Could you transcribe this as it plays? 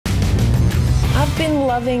I've been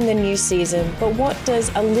loving the new season, but what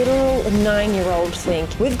does a literal 9-year-old think?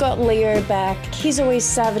 We've got Leo back, he's always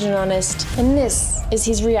savage and honest, and this is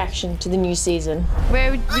his reaction to the new season.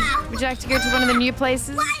 Where would you like to go to one of the new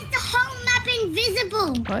places? Why is the whole map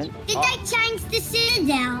invisible? What? Did they change the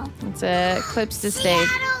Citadel? It's a Eclipse Estate.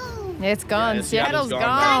 Seattle! It's gone. Yeah, Seattle's Seattle's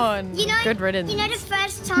gone. You know, Good riddance. You know the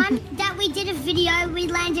first time that we did a video, we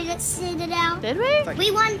landed at Citadel? Did we? We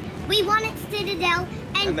won at Citadel,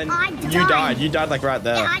 and then I died. you died. You died like right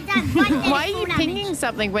there. Yeah, I died right there. Why are you pinging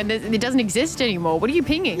something when it doesn't exist anymore? What are you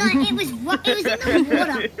pinging? No, it was in the water.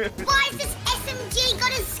 Why is this SMG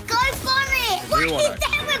got a scope on it? Why is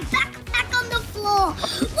there a backpack on the floor?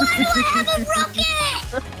 Why do I have a rocket?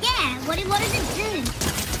 Yeah, what does it do?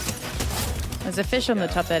 There's a fish on the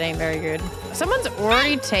top that ain't very good. Someone's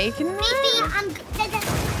already taken that?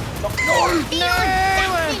 No!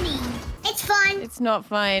 It's fine. It's not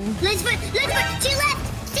fine. Loserfruit, to your left!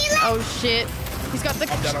 Oh shit. He's got the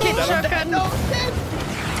kid shotgun. No,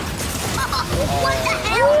 what the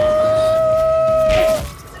hell?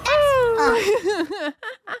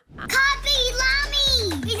 Carby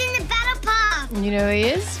Lamy! He's in the battle park! You know who he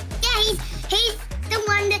is? Yeah, he's the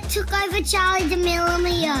one that took over Charlie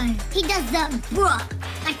D'Amelio. He does the bruh,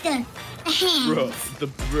 like the hands. Bruh, the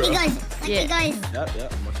bruh. He goes, Yeah.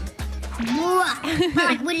 Yep, I'm watching. bruh,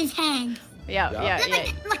 like with his hands. Yeah.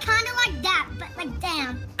 Like kind of like that, but like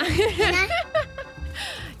down. You know?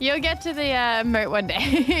 You'll get to the moat one day.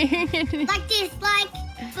 Like this, like,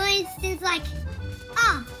 for instance, like,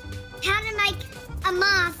 how to make a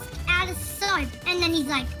mask out of soap. And then he's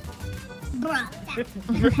like, bruh.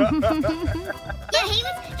 Yeah, he's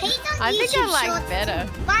on I think YouTube I like Shorts. better.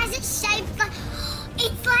 Why is it shaped like,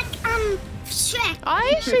 it's like, Shrek.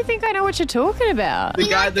 I actually think I know what you're talking about. The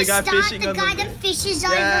guy fishing on the guy that fishes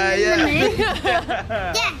over Yeah, in the moon.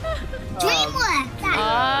 yeah. Yeah. DreamWorks.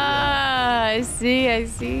 I see.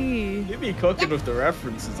 You be cooking with the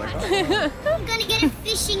references. Like, oh. I'm gonna get a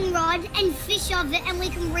fishing rod and fish of it, and we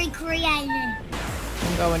can recreate it.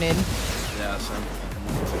 I'm going in. Yeah, so.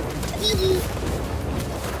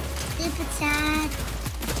 Super sad.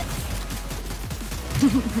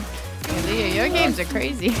 Leo, your games are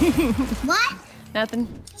crazy. What? Nothing.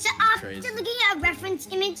 So after looking at a reference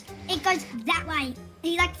image, it goes that way.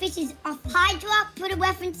 He like fishes off Hydra, put a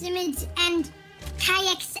reference image, and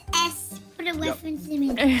KXS, put a reference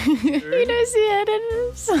image. You knows the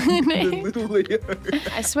editors. Little Leo.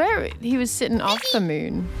 I swear he was sitting off the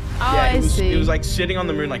moon. Oh, Yeah, I see. He was like sitting on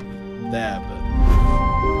the moon like there, but.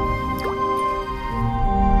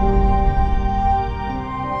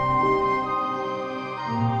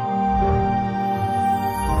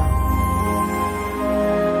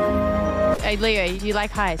 Hey, Leo, you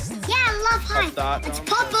like heists? Yeah, I love heights. Let's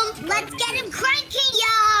pop them. Let's get him cranky,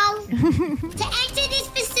 y'all. To enter this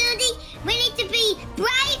facility, we need to be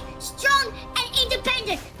brave, strong, and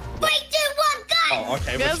independent. 3, 2, 1, go! Oh,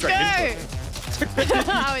 okay. Let's go.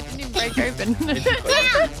 Oh, it didn't even break open. Down,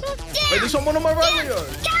 Wait, there's someone on my radio.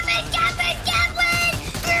 Cameron!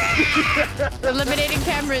 Eliminating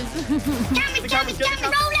cameras. Cameron,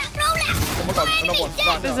 roll out! Oh my god, another one.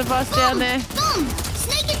 Right There's now. a boss down there. Boom!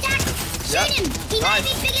 Sneak attack! Shoot him! He may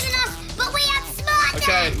be bigger than us, but we outsmart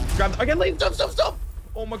Okay, them! grab. Okay, stop!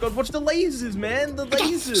 Oh my god, watch the lasers, man. The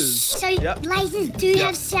lasers. So lasers do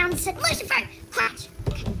have sound sensors. Lucifer, crouch.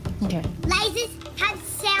 Okay. Lasers have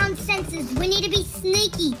sound sensors. We need to be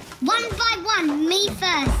sneaky. One by one. Me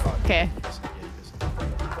first. Okay.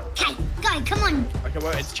 Okay, go. Come on. Okay,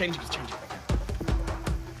 well, it's changing.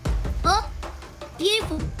 Oh,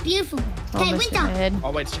 beautiful. Okay, Almost in my Winter. head.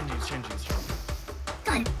 Oh wait, it's changing.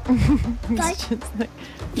 Go. It's just like,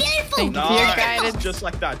 Beautiful. Thank you. No, Your guidance. just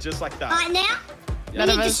like that. Right now, we None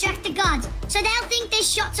need of to us- distract the guards. So they'll think there's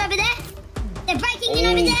shots over there. They're breaking in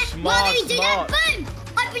over there. Smart, While they do that, boom!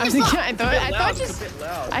 Open the door.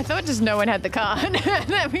 I thought just no one had the card.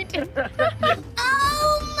 That we did.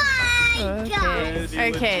 Oh my god.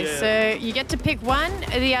 Okay, so you get to pick one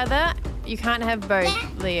or the other. You can't have both,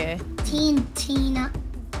 Leo. Tina.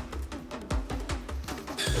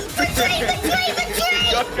 Retreat!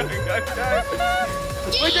 Go.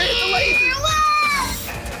 Wait, there's the laser.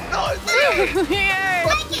 No, Leo!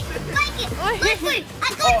 Like it! Loserfruit, I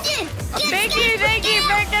got you! Thank you!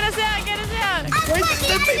 Get us out! I broke out of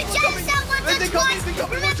the jail cell once or twice!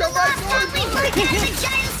 Remember last time we broke out of the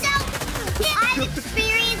jail cell? I've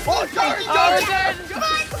experienced breaking out of jail.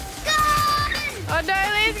 Oh no,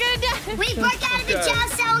 Leo's gonna die! We broke out of the jail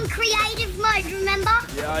cell in creative mode, remember?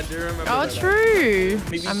 Yeah, I do remember. Oh, that. true.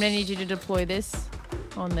 Maybe- I'm gonna need you to deploy this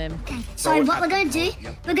on them. Okay, so what we're gonna do,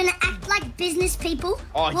 we're gonna act like business people.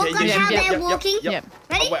 Oh, Walk on how they're walking. Yep.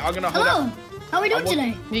 Ready? Oh, wait, I'm gonna hold up. How are we doing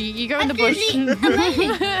today? You go in the bush.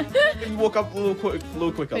 Amazing. Walk up a little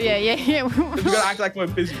quicker. Yeah. We gotta act like we're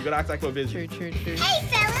busy. True. Hey,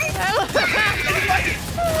 fellas.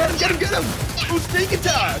 Get him! Oh, sneak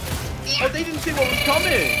attack! Oh, they didn't see what was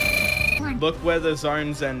coming. Look where the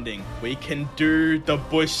zone's ending. We can do the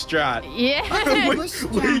bush strat. Yeah.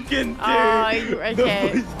 we can do. Oh,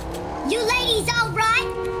 okay. You ladies all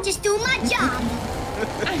right? Just do my job.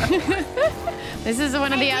 This is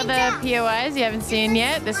one of the other POIs you haven't seen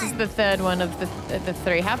yet. This is the third one of the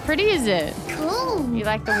three. How pretty is it? Cool. You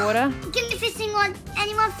like the water? Give me fishing one.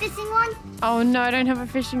 Anyone fishing one? Oh no, I don't have a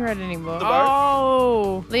fishing rod anymore. The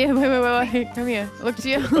Oh, Leah, wait, come here. Look to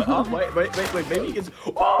you. Oh, wait. Maybe you can.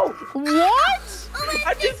 Oh! What?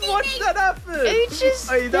 I just watched that happen. You just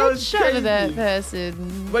that was shot crazy. at that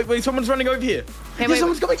person. Wait, someone's running over here. Hey, Yeah,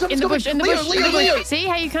 someone's coming. in the bush. Leo. See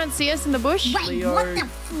how you can't see us in the bush? Wait, Leo. what the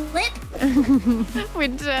flip?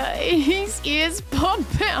 Winter, his ears pop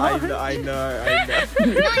out. I know.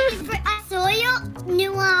 I saw your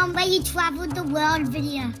new where you traveled the world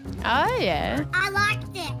video. Oh yeah. I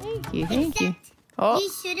liked it. Thank you. Except Oh.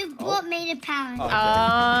 you should have brought me to Paris.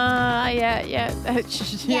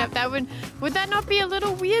 Yeah. That would that not be a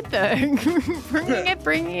little weird though?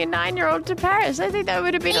 bringing a 9-year-old to Paris. I think that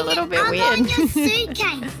would have been a little bit I'm weird. on your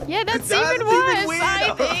suitcase. Yeah, that's That's even even worse. weirder.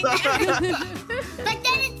 I think. But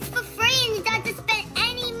then it's for free and you don't have to spend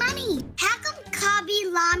any money. How come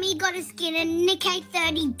Kabi Lamy got a skin and Nick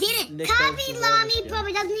 30 didn't? Nick Kabi doesn't Lamy want a skin.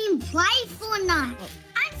 probably doesn't even play Fortnite.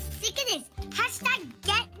 I'm sick of this. Hashtag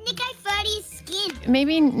get Nick 30's skin.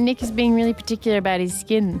 Maybe Nick is being really particular about his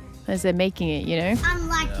skin as they're making it, you know?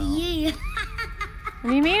 Unlike you. What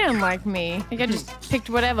do you mean unlike me? Like I just picked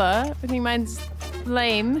whatever. I think mine's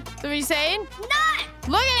lame. Is that what you're saying? No!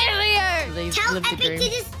 Look at it, Leo! Tell Live the Epic dream. to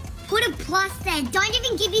just put a plus there. Don't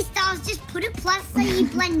even give your stars, just put a plus so you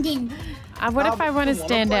blend in. What if I want to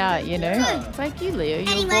stand out, you know? Yeah. It's like you, Leo. You're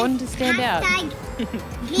Anyway, born to stand out.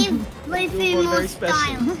 Give Loserfruit more very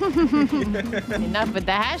special. style. Enough with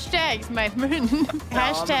the hashtags, my friend.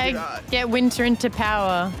 Hashtag God. get Winter into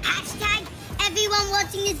power. Hashtag everyone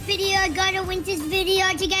watching this video go to Winter's video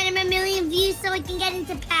to get him 1 million views so he can get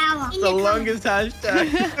into power. The longest hashtag.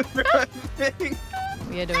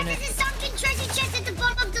 We are doing There's it. a sunken treasure chest at the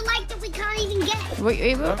bottom of the lake that we can't even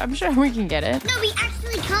get. I'm sure we can get it. No, we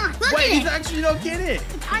actually can't. Look Wait, at he's it. actually not getting it.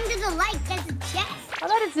 It's under the lake. There's a chest. I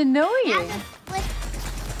thought it's Now annoying. the flip.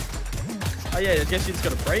 Oh yeah, I guess you just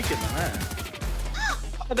gotta break it, man.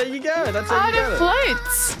 Oh, there you go. That's how Oh, you get it it.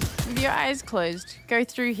 floats. With your eyes closed. Go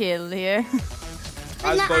through here, Leo. With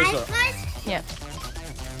Eyes my closed eyes up. closed. Yep.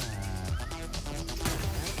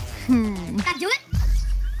 Now do it.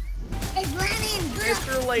 It's running good.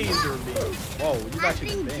 Mr. Laser Beam. Whoa, you've actually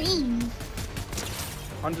Been been beamed.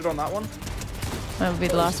 100 on that one. That'll be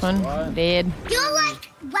the last one. What? Dead. You're like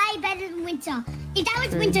way better than Winter. If that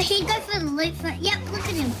was Winter, he'd go for the loot for. Yep, look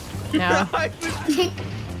at him. No.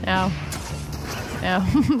 No. No.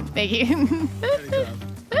 Thank you.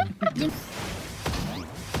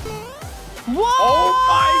 Whoa! Oh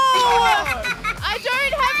my god! I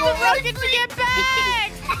don't have the rocket to get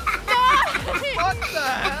back! No! What the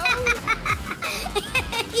hell?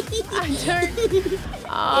 I don't.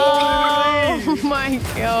 Oh my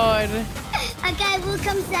god. Okay, we'll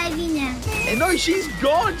come save you now. Hey, no, she's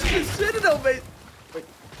gone. She's a citadel, mate. Wait,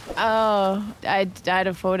 Oh, I died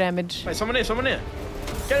of fall damage. wait, someone here.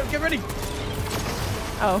 Get ready.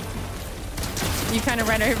 Oh. You kind of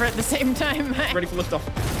ran over at the same time, mate. Ready for liftoff.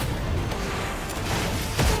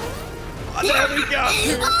 Oh, there we go.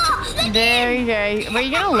 Oh, There you go. Were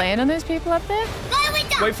you going to land on those people up there? no,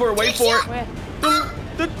 Winter. Wait for it, wait for it. Where?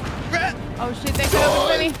 The rat. Oh shit, they cut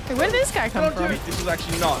over me. Hey, where did this guy come Don't do from? it. This is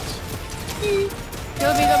actually not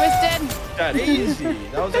Gilby's almost dead. that easy.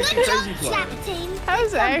 That was actually crazy play. Trap team. That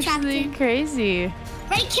was Trap actually team. crazy.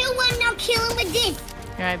 Ready, kill one, now kill him with this.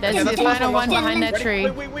 Alright, that's Yeah, the that's final awesome, one that's behind awesome. that tree.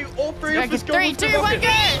 Wait. All three Okay, of us go. 3, with the 2, 1, rocket. go!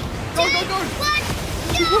 Go. One,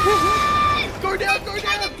 Go down.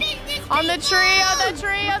 On the tree, on the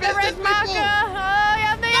tree, on the Business red people. marker. Oh,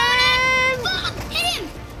 yeah, the him! hit him.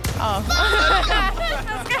 Oh.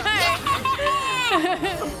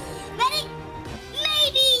 Ready?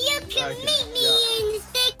 Maybe you can Okay, meet me yeah. in the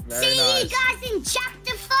stick. Very See nice. you guys in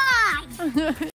chapter 5.